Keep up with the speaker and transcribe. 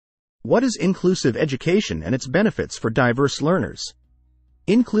What is inclusive education and its benefits for diverse learners?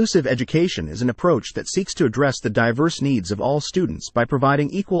 Inclusive education is an approach that seeks to address the diverse needs of all students by providing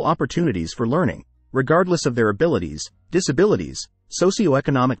equal opportunities for learning, regardless of their abilities, disabilities,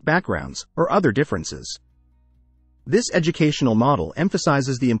 socioeconomic backgrounds, or other differences. This educational model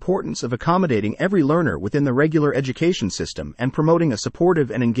emphasizes the importance of accommodating every learner within the regular education system and promoting a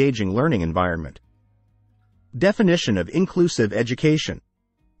supportive and engaging learning environment. Definition of inclusive education.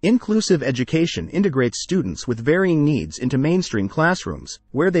 Inclusive education integrates students with varying needs into mainstream classrooms,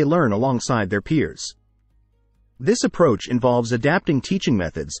 where they learn alongside their peers. This approach involves adapting teaching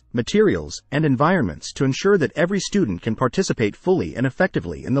methods, materials, and environments to ensure that every student can participate fully and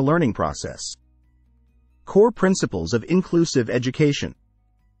effectively in the learning process. Core principles of inclusive education.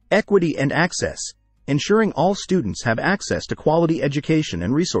 Equity and access, ensuring all students have access to quality education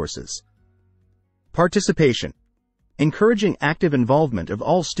and resources. Participation, encouraging active involvement of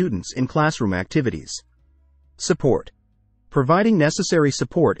all students in classroom activities. Support, providing necessary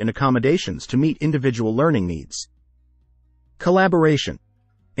support and accommodations to meet individual learning needs. Collaboration,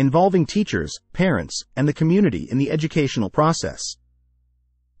 involving teachers, parents, and the community in the educational process.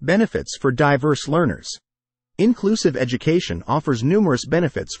 Benefits for diverse learners. Inclusive education offers numerous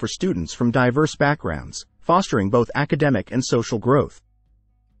benefits for students from diverse backgrounds, fostering both academic and social growth.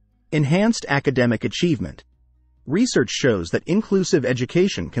 Enhanced academic achievement. Research shows that inclusive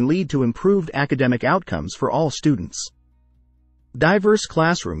education can lead to improved academic outcomes for all students. Diverse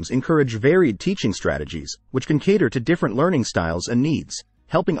classrooms encourage varied teaching strategies, which can cater to different learning styles and needs,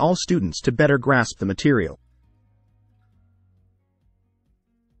 helping all students to better grasp the material.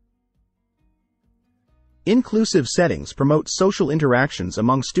 Inclusive settings promote social interactions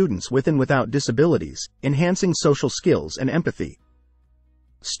among students with and without disabilities, enhancing social skills and empathy.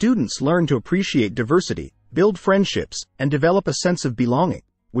 Students learn to appreciate diversity, build friendships, and develop a sense of belonging,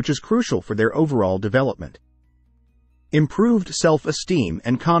 which is crucial for their overall development. Improved self-esteem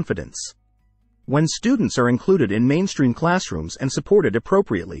and confidence. When students are included in mainstream classrooms and supported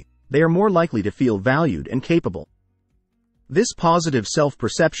appropriately, they are more likely to feel valued and capable. This positive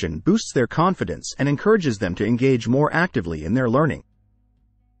self-perception boosts their confidence and encourages them to engage more actively in their learning.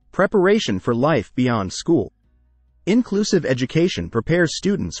 Preparation for life beyond school. Inclusive education prepares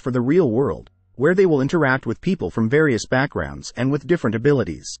students for the real world, where they will interact with people from various backgrounds and with different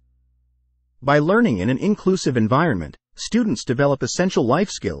abilities. By learning in an inclusive environment, students develop essential life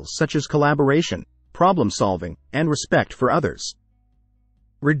skills such as collaboration, problem-solving, and respect for others.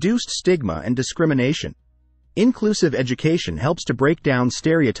 Reduced stigma and discrimination. Inclusive education helps to break down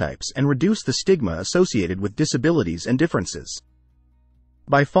stereotypes and reduce the stigma associated with disabilities and differences.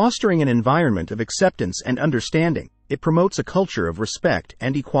 By fostering an environment of acceptance and understanding, it promotes a culture of respect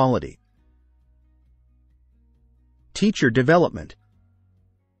and equality. Teacher development.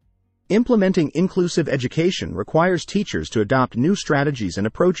 Implementing inclusive education requires teachers to adopt new strategies and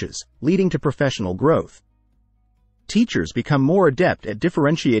approaches, leading to professional growth. Teachers become more adept at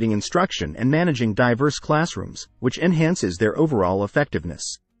differentiating instruction and managing diverse classrooms, which enhances their overall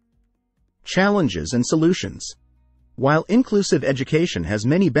effectiveness. Challenges and solutions. While inclusive education has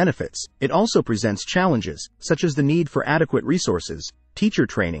many benefits, it also presents challenges, such as the need for adequate resources, teacher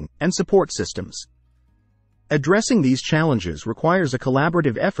training, and support systems. Addressing these challenges requires a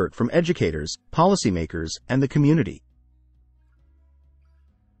collaborative effort from educators, policymakers, and the community.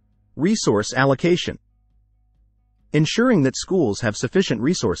 Resource allocation. Ensuring that schools have sufficient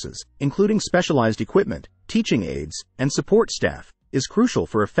resources, including specialized equipment, teaching aids, and support staff, is crucial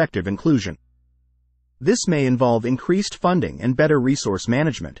for effective inclusion. This may involve increased funding and better resource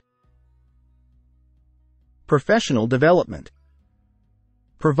management. Professional development.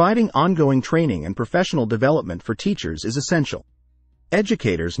 Providing ongoing training and professional development for teachers is essential.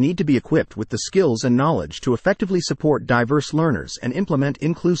 Educators need to be equipped with the skills and knowledge to effectively support diverse learners and implement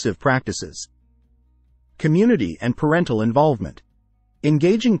inclusive practices. Community and parental involvement.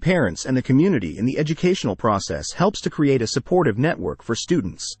 Engaging parents and the community in the educational process helps to create a supportive network for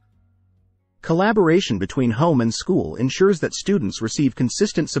students. Collaboration between home and school ensures that students receive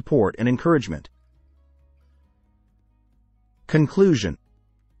consistent support and encouragement. Conclusion.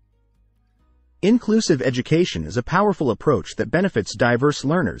 Inclusive education is a powerful approach that benefits diverse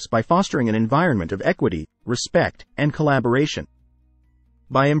learners by fostering an environment of equity, respect, and collaboration.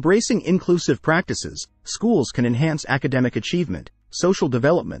 By embracing inclusive practices, schools can enhance academic achievement, social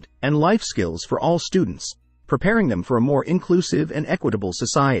development, and life skills for all students, preparing them for a more inclusive and equitable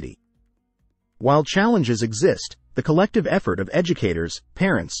society. While challenges exist, the collective effort of educators,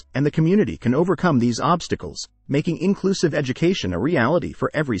 parents, and the community can overcome these obstacles, making inclusive education a reality for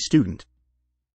every student.